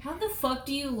that. How the fuck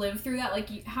do you live through that?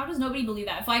 How does nobody believe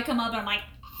that? If I come up and I'm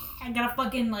I got a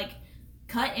fucking,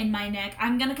 cut in my neck,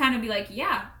 I'm gonna kind of be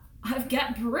yeah, I've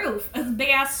got proof. A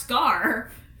big-ass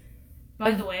scar.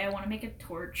 By the way, I want to make a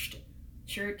torched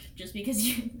shirt, just because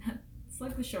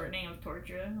it's the short name of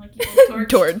torture.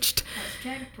 Torched.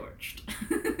 #torched.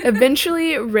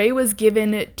 Eventually, Ray was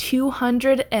given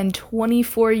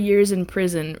 224 years in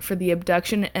prison for the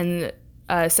abduction and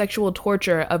sexual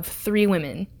torture of 3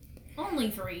 women. Only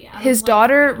 3. His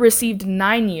daughter received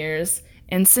 9 years,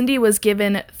 and Cindy was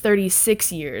given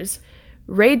 36 years.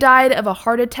 Ray died of a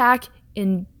heart attack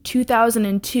in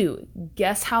 2002.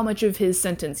 Guess how much of his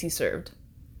sentence he served?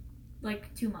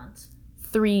 2 months.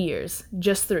 3 years.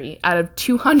 Just 3. Out of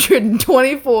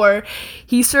 224,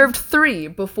 he served 3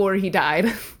 before he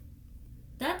died.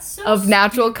 That's so of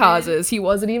natural stupid. causes. He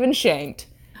wasn't even shanked.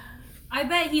 I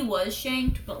bet he was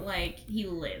shanked, but, like, he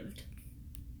lived.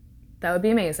 That would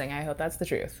be amazing. I hope that's the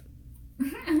truth.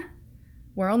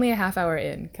 We're only a half hour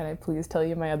in. Can I please tell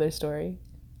you my other story?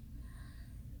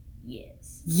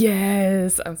 Yes.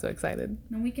 Yes! I'm so excited.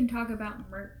 Then we can talk about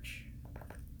merch.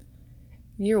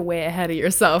 You're way ahead of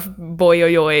yourself,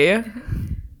 boy-oy-oy.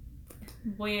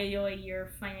 Boy, you're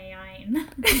fine.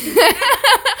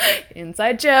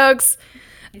 Inside jokes.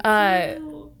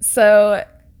 So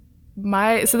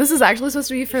this is actually supposed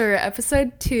to be for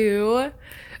episode 2,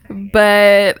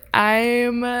 but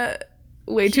I'm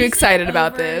way too excited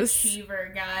about this.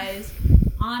 Overachiever, guys.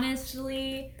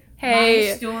 Honestly,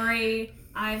 Hey. my story,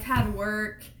 I've had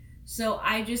work, so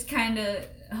I just kind of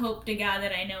hope to God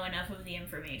that I know enough of the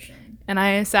information. And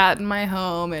I sat in my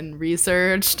home and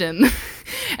researched and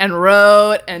and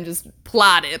wrote and just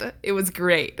plotted. It was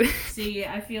great. See,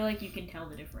 I feel like you can tell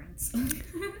the difference.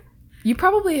 You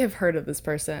probably have heard of this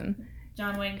person.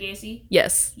 John Wayne Gacy?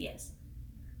 Yes. Yes.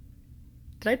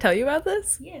 Did I tell you about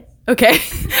this? Yes. Okay.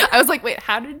 I was like, wait,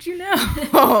 how did you know?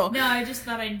 No, I just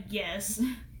thought I'd guess.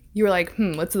 You were like,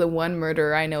 what's the one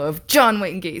murderer I know of? John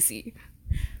Wayne Gacy.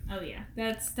 Oh yeah,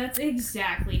 that's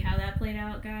exactly how that played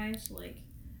out, guys. Like,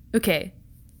 okay,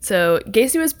 so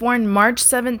Gacy was born March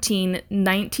 17,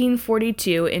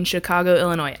 1942 in Chicago,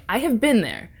 Illinois. I have been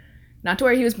there. Not to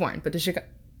where he was born, but to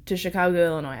Chicago,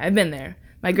 Illinois. I've been there.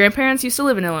 My grandparents used to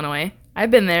live in Illinois.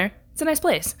 I've been there. It's a nice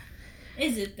place.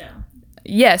 is it though?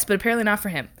 Yes, but apparently not for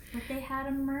him. But they had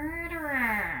a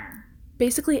murderer.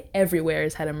 Basically everywhere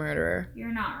has had a murderer.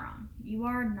 You're not wrong. You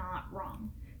are not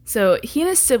wrong. So he and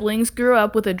his siblings grew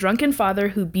up with a drunken father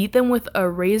who beat them with a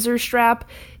razor strap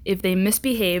if they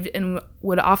misbehaved and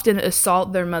would often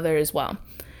assault their mother as well.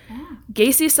 Oh.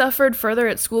 Gacy suffered further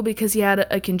at school because he had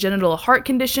a congenital heart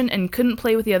condition and couldn't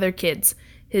play with the other kids.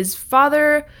 His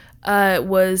father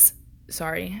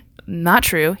not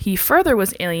true. He further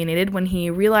was alienated when he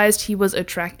realized he was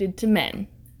attracted to men.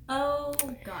 Oh,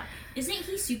 God. Isn't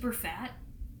he super fat?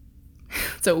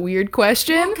 It's a weird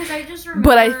question. Because I just remember,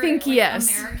 but I think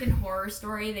yes. American Horror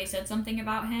Story, they said something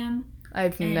about him.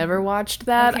 I've never watched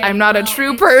that. Okay, I'm not a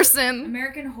true person.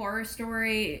 American Horror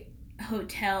Story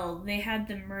Hotel, they had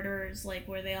the murderers, like,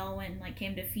 where they all went and, like,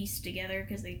 came to feast together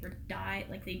because they died.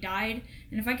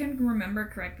 And if I can remember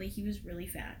correctly, he was really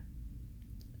fat.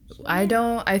 So,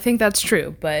 I think that's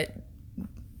true, but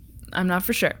I'm not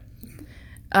for sure.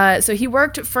 So he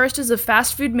worked first as a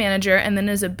fast food manager and then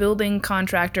as a building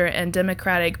contractor and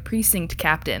Democratic precinct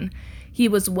captain. He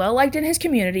was well-liked in his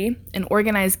community and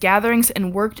organized gatherings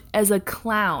and worked as a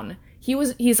clown.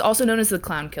 He's also known as the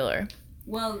clown killer.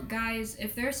 Well, guys,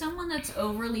 if there's someone that's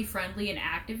overly friendly and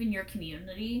active in your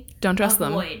community, don't trust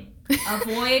them.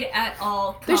 Avoid at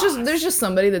all costs. There's just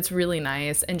somebody that's really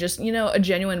nice and just, a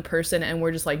genuine person, and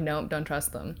we're just like, nope, don't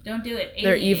trust them. Don't do it.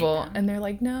 They're evil. And they're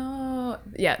like, no.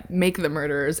 Yeah, make the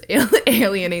murderers.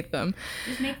 Alienate them.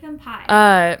 Just make them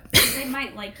pie. They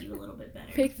might like you a little bit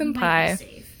better. Make them pie. Be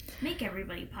safe. Make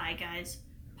everybody pie, guys.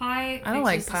 Pie I don't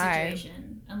like the pie.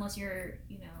 Situation, unless you're,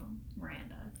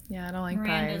 Miranda. Yeah, I don't like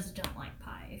Mirandas don't like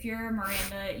pie. If you're a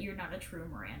Miranda, you're not a true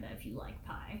Miranda if you like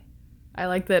pie. I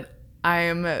like that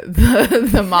I'm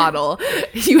the model.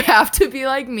 You have to be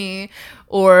like me,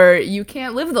 or you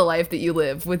can't live the life that you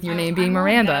live with your name being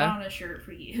Miranda. I want a shirt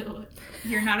for you.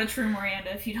 You're not a true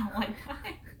Miranda if you don't like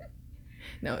pie.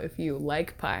 No, if you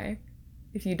like pie.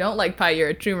 If you don't like pie, you're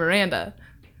a true Miranda.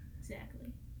 Exactly.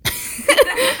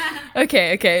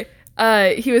 Okay.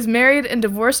 He was married and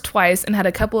divorced twice and had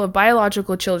a couple of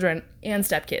biological children and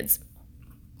stepkids.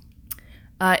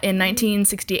 In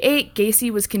 1968,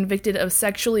 Gacy was convicted of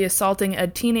sexually assaulting a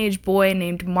teenage boy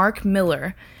named Mark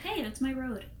Miller. Hey, that's my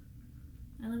road.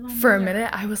 I live on For Miller. a minute,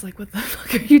 I was like, what the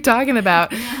fuck are you talking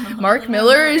about? No, Mark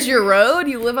Miller is your road?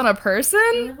 You live on a I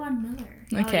person? live on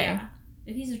Miller. Okay. Oh, yeah.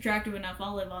 If he's attractive enough,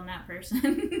 I'll live on that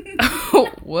person. Oh,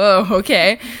 whoa,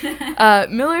 okay.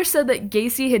 Miller said that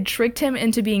Gacy had tricked him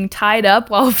into being tied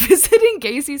up while visiting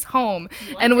Gacy's home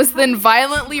and was then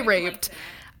violently raped. Like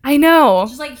I know.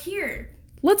 just like, here.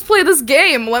 Let's play this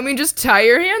game. Let me just tie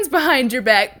your hands behind your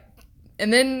back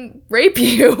and then rape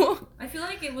you. I feel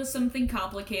like it was something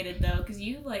complicated, though, because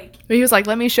you, But he was like,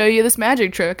 let me show you this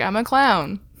magic trick. I'm a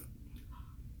clown.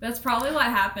 That's probably what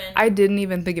happened. I didn't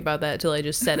even think about that till I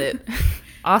just said it.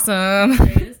 Awesome. Show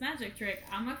you this magic trick.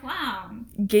 I'm a clown.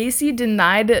 Gacy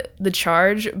denied the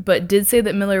charge, but did say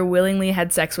that Miller willingly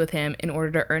had sex with him in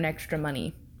order to earn extra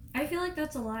money. I feel like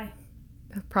that's a lie.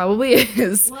 Probably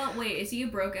is. Well, wait, is he a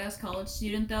broke-ass college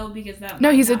student, though? Because that No,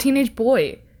 might he's a not- teenage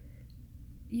boy.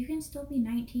 You can still be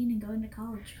 19 and going to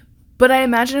college. But I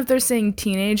imagine if they're saying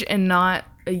teenage and not,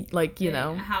 like, you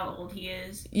know. How old he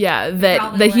is. Yeah, that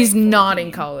Probably, he's like, not in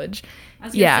 14. college. I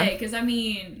was gonna Yeah. say, because, I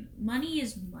mean, money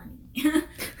is money.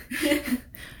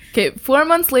 Okay, 4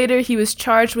 months later, he was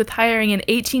charged with hiring an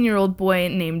 18-year-old boy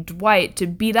named Dwight to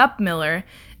beat up Miller,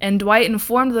 and Dwight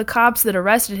informed the cops that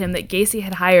arrested him that Gacy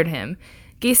had hired him.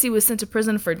 Gacy was sent to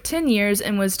prison for 10 years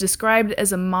and was described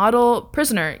as a model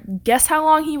prisoner. Guess how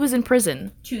long he was in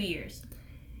prison? 2 years.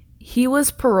 He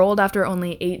was paroled after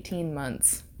only 18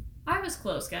 months. I was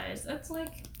close, guys. That's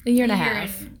like A year and a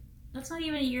half. That's not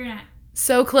even a year and a half.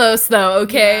 So close, though,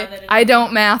 okay? Yeah, that is- I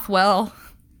don't math well.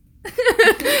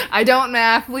 I don't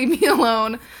math. Leave me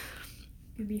alone.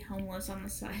 Could be homeless on the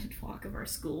sidewalk of our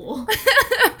school.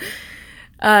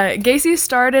 Gacy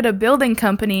started a building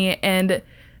company, and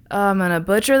I'm gonna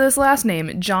butcher this last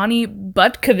name, Johnny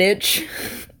Butkovich.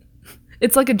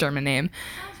 It's like a German name.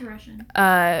 Sounds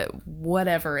Russian.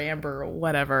 Whatever, Amber,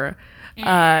 whatever.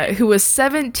 Who was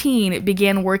 17,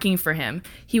 began working for him.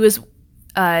 He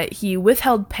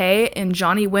withheld pay, and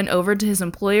Johnny went over to his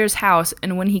employer's house,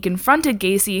 and when he confronted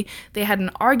Gacy, they had an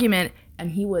argument,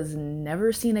 and he was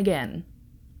never seen again.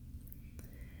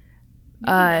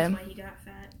 Maybe that's why he got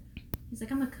fat. He's like,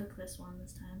 I'm gonna cook this one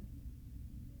this time.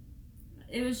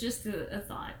 It was just a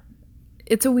thought.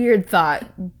 It's a weird thought,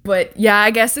 but yeah,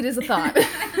 I guess it is a thought.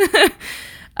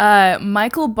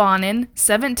 Michael Bonin,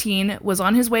 17, was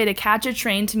on his way to catch a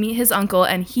train to meet his uncle,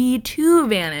 and he too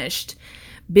vanished.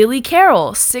 Billy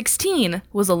Carroll, 16,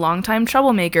 was a longtime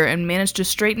troublemaker and managed to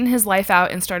straighten his life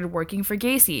out and started working for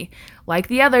Gacy. Like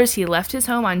the others, he left his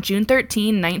home on June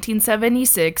 13,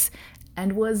 1976,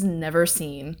 and was never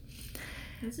seen.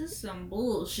 This is some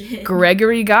bullshit.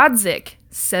 Gregory Godzik,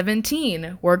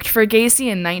 17, worked for Gacy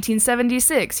in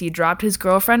 1976. He dropped his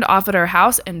girlfriend off at her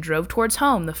house and drove towards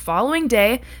home. The following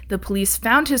day, the police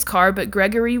found his car, but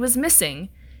Gregory was missing.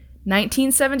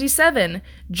 1977,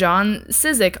 John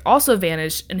Cizik also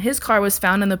vanished, and his car was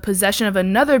found in the possession of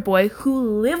another boy who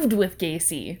lived with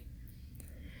Gacy.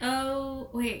 Oh,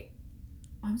 wait.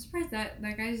 I'm surprised that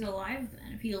guy's alive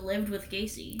then, if he lived with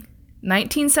Gacy.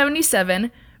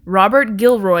 1977, Robert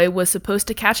Gilroy was supposed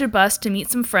to catch a bus to meet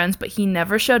some friends, but he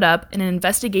never showed up, and an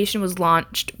investigation was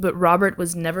launched, but Robert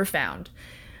was never found.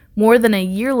 More than a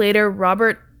year later,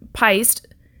 Robert Peist,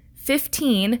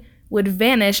 15, would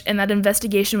vanish, and that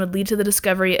investigation would lead to the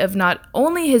discovery of not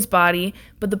only his body,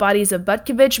 but the bodies of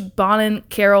Butkovich, Bonin,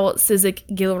 Carroll,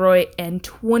 Cizik, Gilroy, and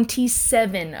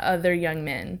 27 other young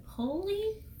men.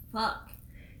 Holy fuck.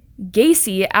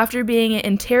 Gacy, after being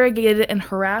interrogated and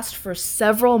harassed for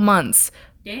several months,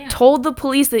 Damn. told the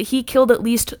police that he killed at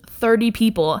least 30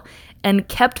 people and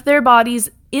kept their bodies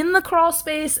in the crawl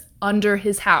space under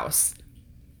his house.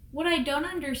 What I don't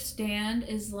understand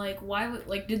is, like, why would,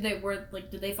 like, did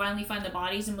they finally find the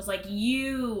bodies and was like,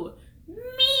 you,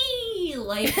 me,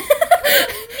 like, me.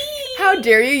 How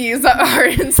dare you use our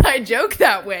inside joke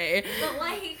that way? But,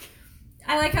 like,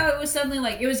 I like how it was suddenly,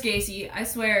 like, it was Gacy, I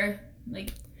swear,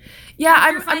 like, Yeah,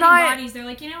 after I'm finding not. bodies, they're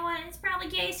like, you know what, it's probably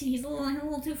Gacy, he's a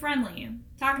little too friendly,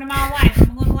 talking to my wife,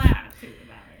 I'm a little attitude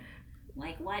about it.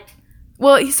 Like, what?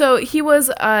 Well, so he was.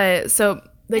 So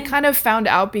they kind of found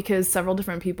out because several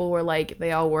different people were like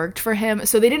they all worked for him,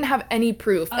 so they didn't have any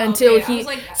proof until okay. I he. was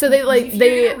like, so they like if you're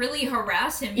they. gonna really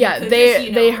harass him. Yeah, you could they just,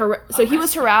 you they know, so he was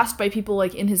arrest him. harassed by people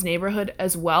like in his neighborhood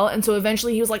as well, and so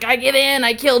eventually he was like, "I get in,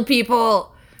 I killed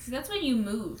people." See, that's when you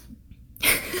move.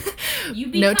 You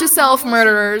Note become to self, homeless and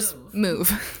murderers,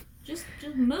 move. Just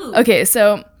move. Okay,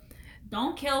 so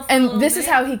Don't kill. For a and little this bit. is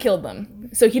how he killed them.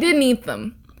 So he didn't eat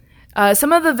them.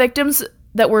 Some of the victims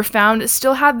that were found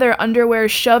still had their underwear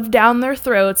shoved down their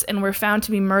throats and were found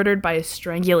to be murdered by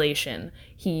strangulation.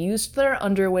 He used their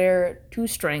underwear to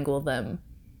strangle them.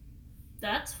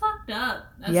 That's fucked up.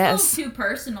 That's Yes. a little too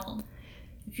personal.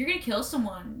 If you're gonna kill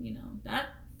someone, you know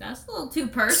that's a little too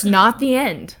personal. It's not the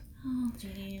end. Oh,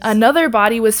 jeez. Another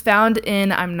body was found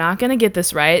in, I'm not going to get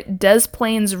this right, Des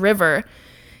Plaines River,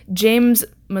 James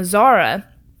Mazzara,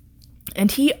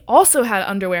 and he also had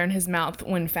underwear in his mouth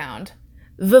when found.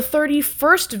 The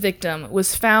 31st victim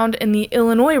was found in the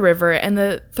Illinois River, and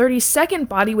the 32nd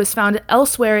body was found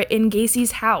elsewhere in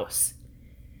Gacy's house.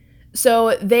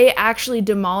 So they actually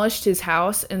demolished his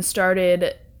house and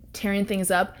started tearing things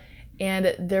up,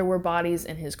 and there were bodies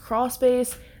in his crawl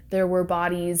space, there were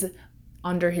bodies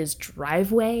under his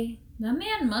driveway. That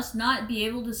man must not be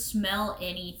able to smell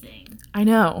anything. I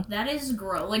know. That is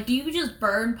gross. Like, do you just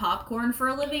burn popcorn for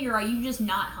a living, or are you just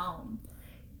not home?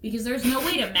 because there's no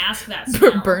way to mask that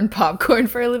smell. Burn popcorn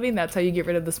for a living? That's how you get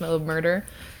rid of the smell of murder?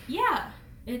 Yeah.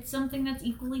 It's something that's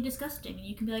equally disgusting. And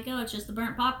you can be like, oh, it's just the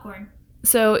burnt popcorn.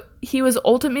 So he was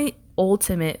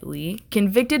ultimately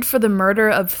convicted for the murder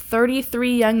of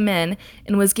 33 young men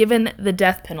and was given the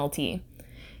death penalty.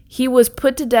 He was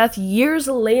put to death years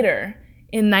later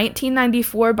in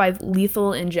 1994 by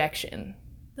lethal injection.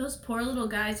 Those poor little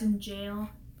guys in jail.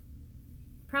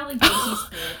 Probably Gacy's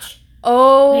bitch.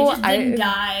 Oh, they just didn't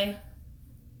die.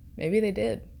 Maybe they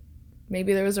did.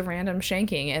 Maybe there was a random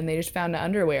shanking and they just found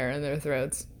underwear in their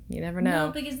throats. You never know.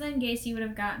 No, because then Gacy would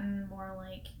have gotten more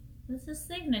like, this is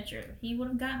signature. He would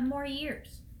have gotten more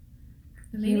years.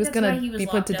 Maybe he was going to be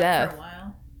put to death. For a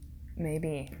while.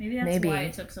 Maybe that's why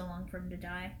it took so long for him to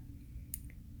die.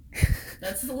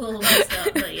 That's a little messed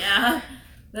up, but yeah.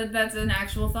 That's an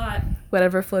actual thought.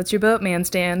 Whatever floats your boat, man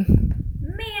Stan.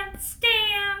 Man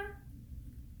Stan!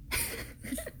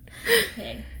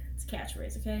 Okay, it's a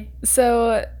catchphrase, okay?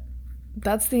 So,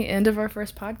 that's the end of our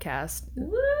first podcast.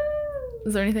 Woo!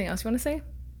 Is there anything else you want to say?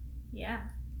 Yeah.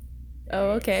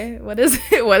 Oh, okay. What is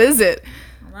it? What is it?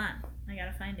 Hold on. I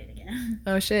gotta find it again.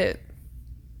 Oh, shit.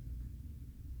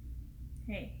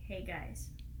 Hey guys.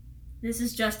 This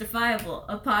is Justifiable,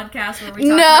 a podcast where we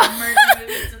talk about murder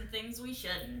movies and things we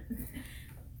shouldn't.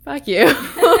 Fuck you.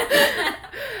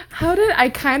 How did I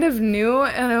kind of knew,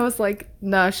 and I was like,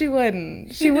 no, she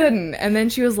wouldn't. She wouldn't. And then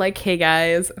she was like, hey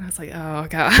guys. And I was like, oh,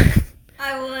 God.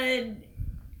 I would.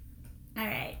 All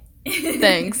right.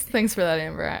 Thanks for that,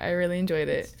 Amber. I really enjoyed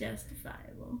it. It's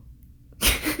justifiable.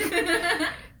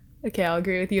 Okay, I'll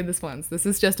agree with you this once. This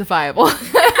is justifiable.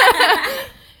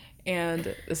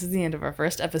 And this is the end of our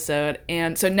first episode.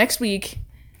 And so next week,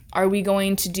 are we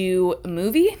going to do a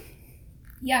movie?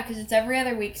 Yeah, because it's every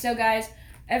other week. So guys,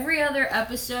 every other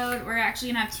episode, we're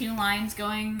actually going to have 2 lines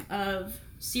going of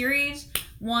series.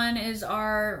 One is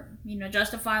our,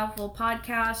 Justifiable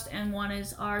podcast, and one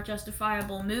is our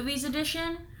Justifiable Movies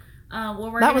edition.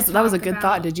 That was a good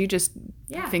thought. Did you just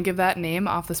think of that name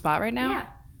off the spot right now? Yeah.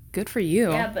 Good for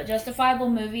you. Yeah, but Justifiable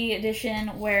Movie edition,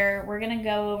 where we're going to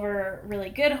go over really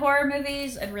good horror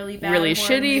movies and really bad really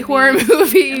shitty horror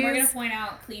movies. And we're going to point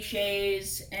out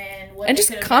cliches and what and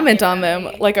just comment on them,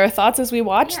 like our thoughts as we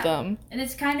watch them. And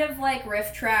it's kind of like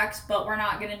riff tracks, but we're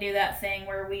not going to do that thing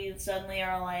where we suddenly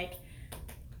are like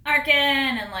Arkin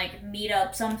and like meet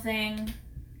up something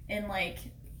in like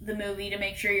the movie to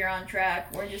make sure you're on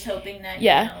track. We're just hoping that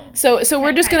so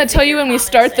we're just gonna tell you when we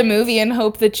start the movie and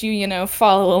hope that you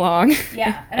follow along.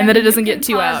 Yeah, and that it doesn't get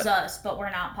too out. Us, but we're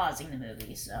not pausing the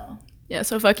movie, so yeah.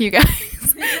 So fuck you guys.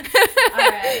 All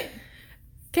right.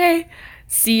 Okay.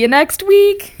 See you next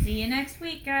week. See you next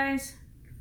week, guys.